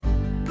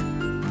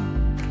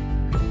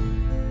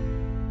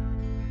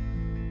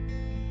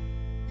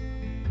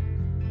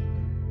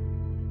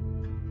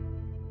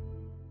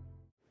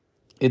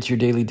It's your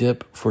daily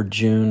dip for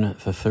June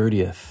the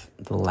 30th,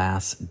 the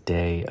last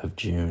day of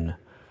June.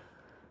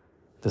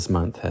 This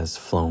month has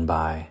flown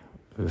by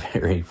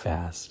very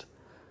fast.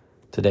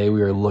 Today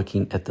we are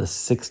looking at the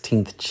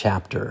 16th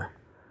chapter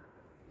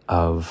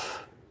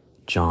of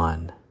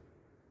John.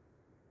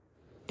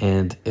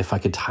 And if I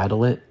could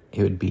title it,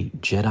 it would be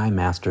Jedi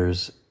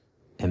Masters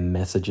and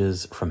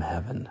Messages from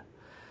Heaven.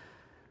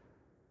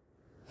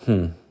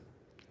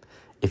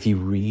 If you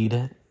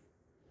read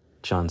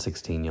John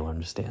 16, you'll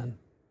understand.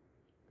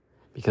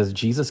 Because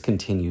Jesus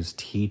continues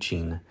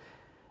teaching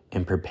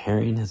and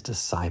preparing his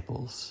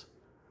disciples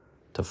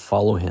to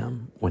follow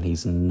him when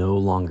he's no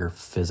longer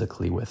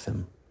physically with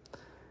them.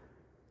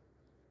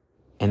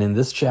 And in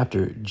this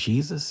chapter,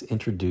 Jesus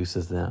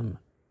introduces them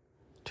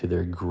to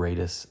their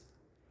greatest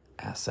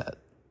asset,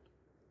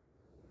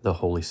 the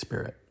Holy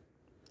Spirit.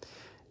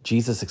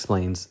 Jesus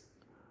explains,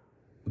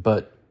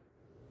 but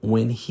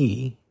when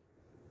he,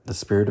 the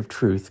Spirit of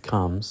truth,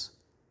 comes,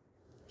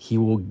 he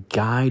will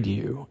guide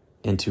you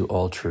into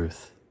all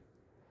truth.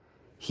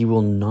 He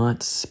will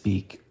not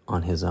speak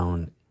on his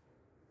own.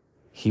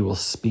 He will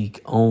speak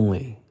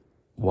only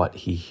what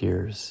he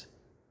hears,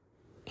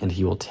 and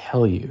he will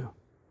tell you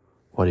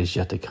what is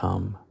yet to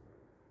come.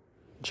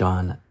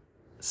 John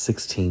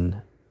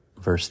 16,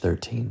 verse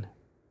 13.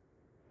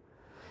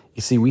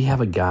 You see, we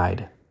have a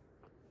guide,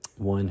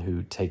 one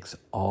who takes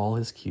all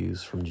his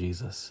cues from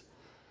Jesus.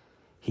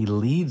 He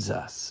leads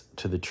us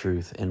to the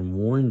truth and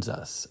warns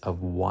us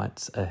of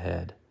what's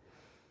ahead.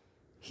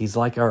 He's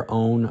like our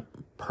own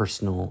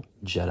personal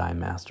Jedi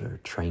Master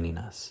training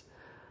us,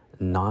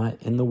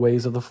 not in the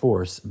ways of the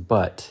Force,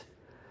 but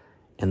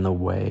in the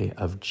way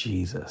of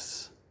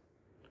Jesus.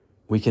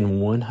 We can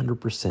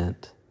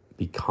 100%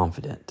 be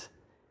confident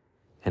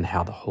in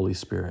how the Holy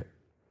Spirit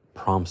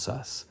prompts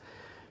us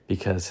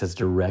because his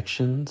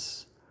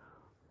directions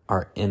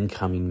are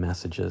incoming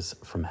messages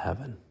from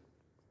heaven.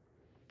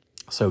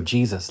 So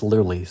Jesus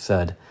literally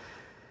said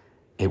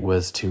it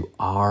was to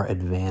our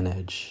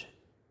advantage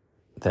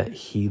that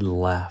he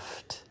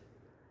left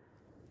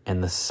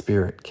and the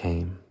Spirit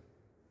came.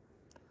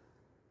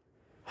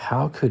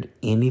 How could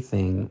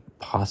anything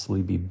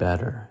possibly be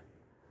better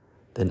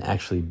than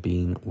actually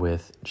being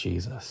with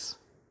Jesus?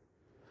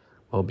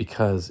 Well,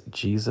 because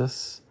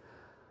Jesus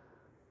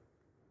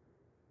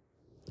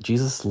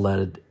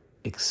led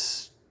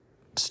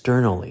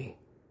externally,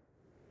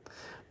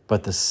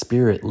 but the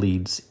Spirit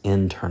leads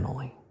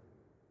internally.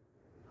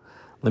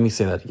 Let me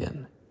say that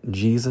again.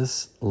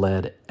 Jesus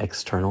led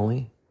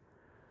externally,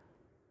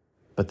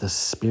 but the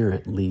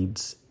Spirit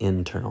leads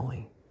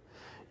internally.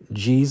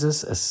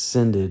 Jesus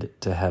ascended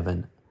to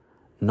heaven,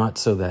 not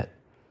so that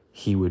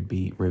he would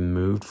be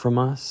removed from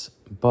us,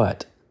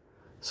 but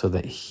so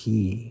that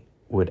he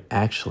would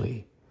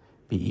actually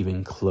be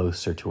even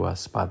closer to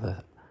us by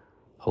the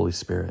Holy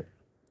Spirit,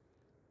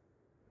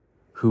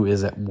 who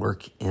is at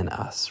work in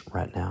us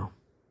right now.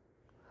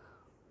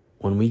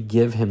 When we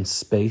give him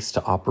space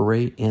to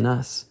operate in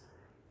us,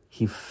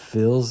 he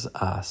fills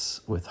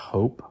us with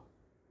hope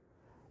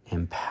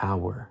and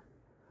power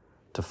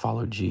to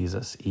follow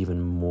Jesus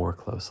even more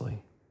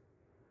closely.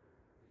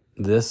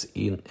 This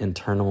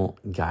internal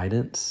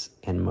guidance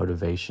and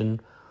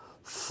motivation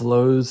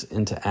flows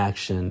into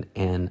action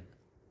and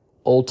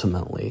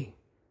ultimately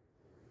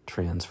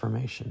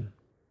transformation.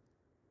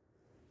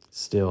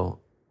 Still,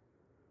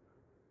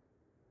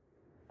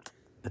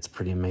 it's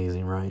pretty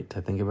amazing, right,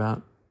 to think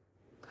about?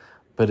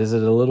 But is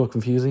it a little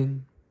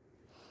confusing?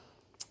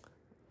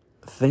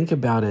 Think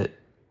about it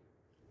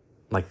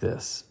like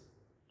this.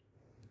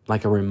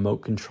 Like a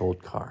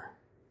remote-controlled car.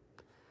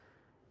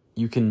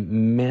 You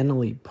can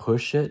manually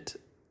push it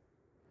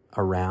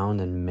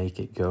around and make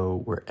it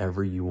go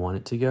wherever you want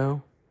it to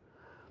go.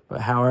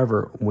 But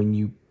however, when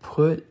you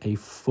put a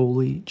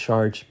fully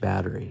charged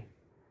battery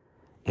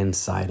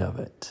inside of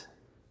it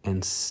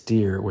and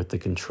steer with the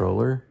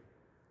controller,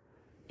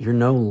 you're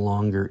no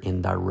longer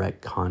in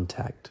direct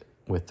contact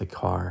with the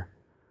car.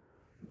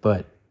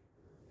 But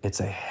it's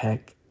a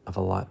heck of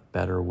a lot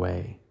better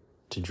way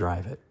to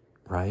drive it,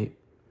 right?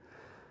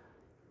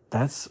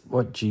 That's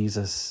what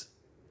Jesus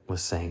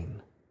was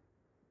saying.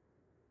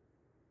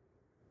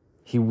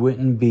 He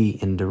wouldn't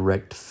be in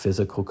direct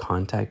physical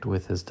contact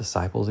with his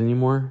disciples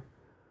anymore,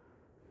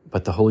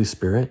 but the Holy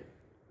Spirit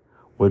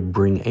would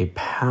bring a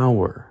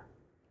power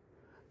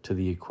to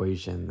the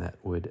equation that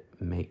would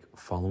make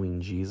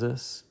following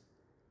Jesus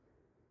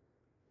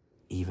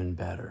even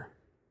better.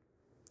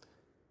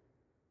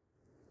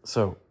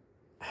 So,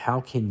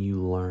 how can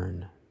you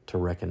learn to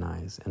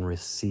recognize and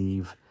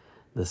receive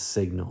the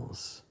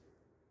signals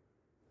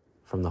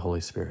from the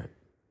Holy Spirit?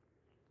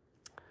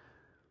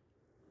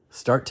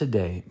 Start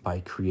today by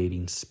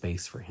creating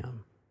space for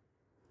him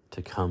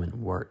to come and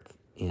work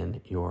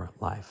in your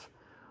life.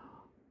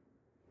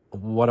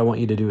 What I want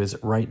you to do is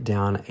write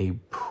down a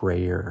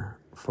prayer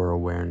for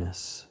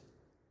awareness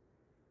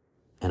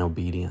and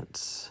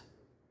obedience.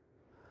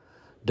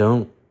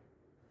 Don't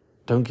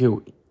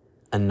go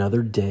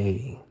another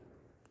day.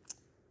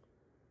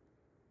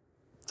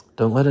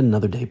 Don't let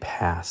another day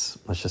pass.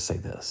 Let's just say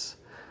this.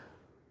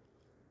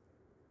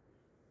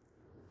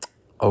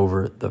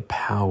 over the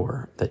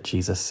power that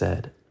Jesus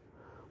said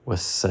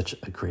was such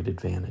a great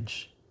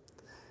advantage.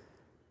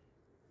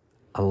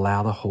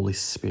 Allow the Holy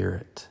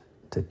Spirit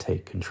to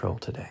take control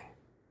today.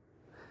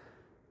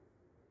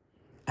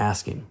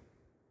 Ask Him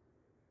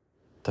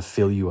to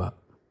fill you up,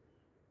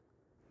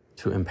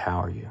 to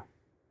empower you,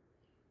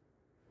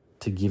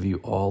 to give you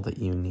all that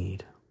you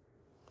need,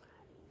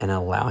 and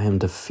allow Him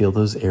to fill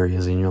those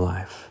areas in your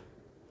life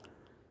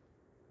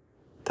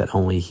that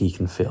only He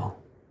can fill.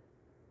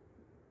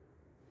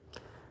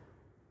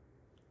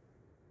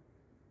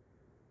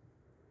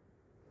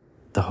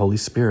 The Holy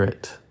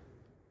Spirit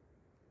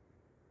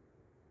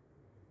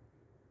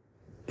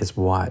is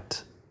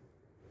what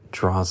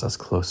draws us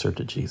closer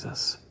to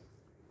Jesus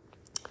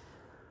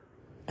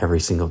every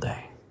single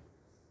day.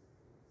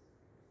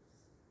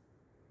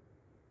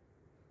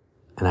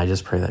 And I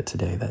just pray that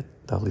today that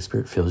the Holy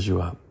Spirit fills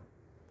you up.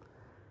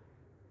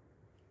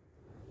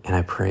 And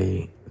I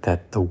pray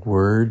that the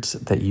words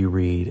that you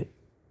read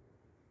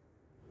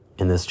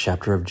in this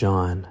chapter of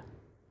John,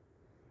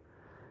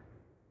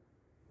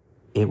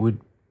 it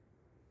would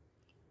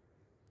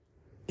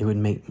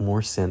make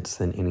more sense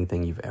than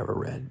anything you've ever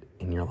read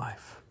in your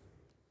life.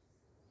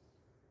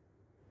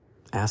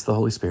 Ask the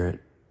Holy Spirit,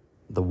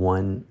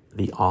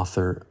 the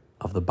author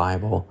of the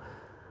Bible,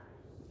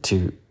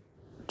 to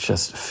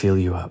just fill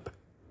you up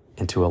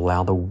and to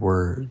allow the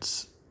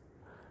words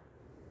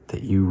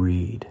that you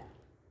read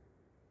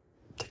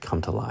to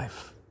come to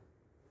life,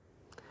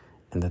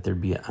 and that there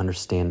be an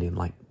understanding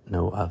like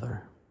no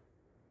other.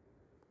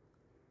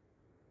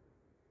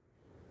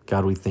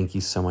 God, we thank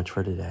you so much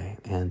for today.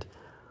 And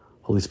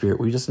Holy Spirit,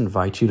 we just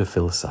invite you to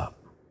fill us up.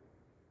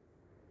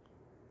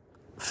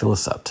 Fill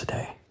us up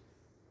today.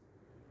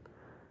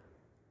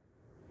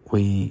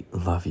 We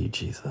love you,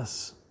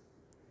 Jesus,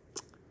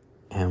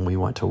 and we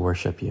want to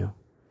worship you.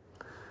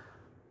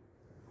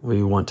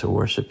 We want to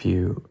worship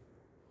you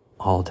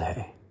all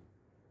day.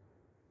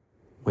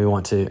 We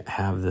want to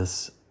have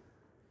this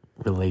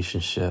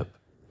relationship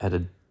at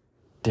a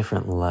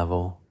different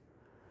level,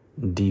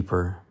 a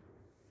deeper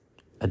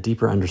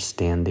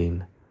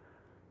understanding.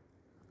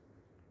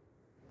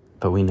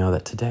 But we know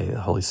that today,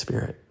 the Holy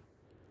Spirit,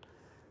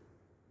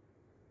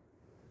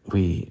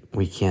 we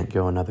can't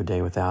go another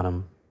day without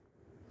Him.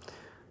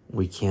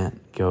 We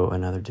can't go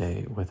another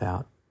day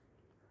without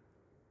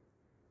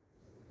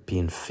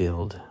being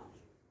filled.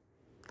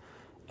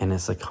 And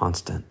it's a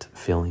constant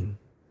feeling.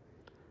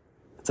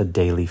 It's a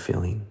daily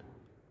feeling.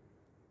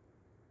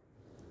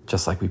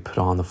 Just like we put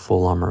on the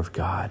full armor of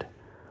God,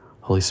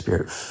 Holy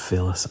Spirit,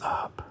 fill us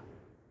up.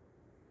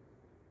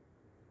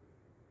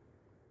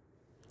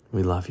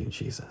 We love you,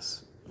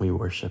 Jesus. We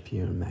worship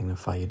you and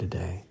magnify you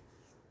today.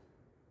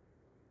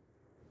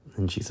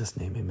 In Jesus'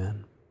 name,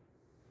 amen.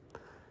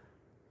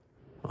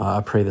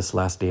 I pray this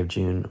last day of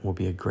June will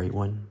be a great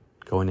one.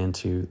 Going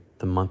into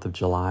the month of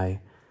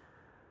July,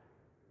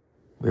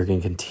 we're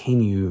going to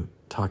continue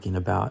talking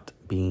about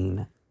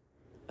being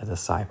a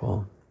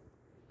disciple.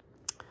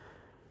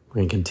 We're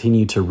going to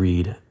continue to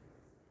read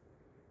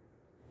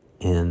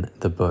in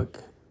the book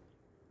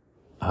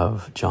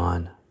of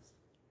John.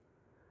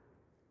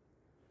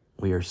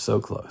 We are so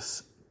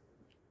close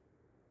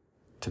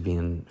to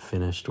being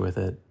finished with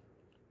it.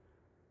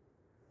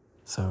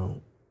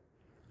 So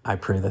I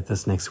pray that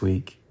this next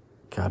week,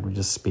 God would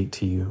just speak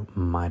to you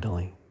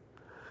mightily.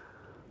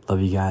 Love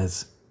you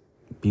guys.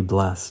 Be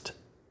blessed.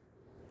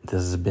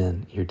 This has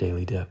been your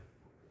Daily Dip.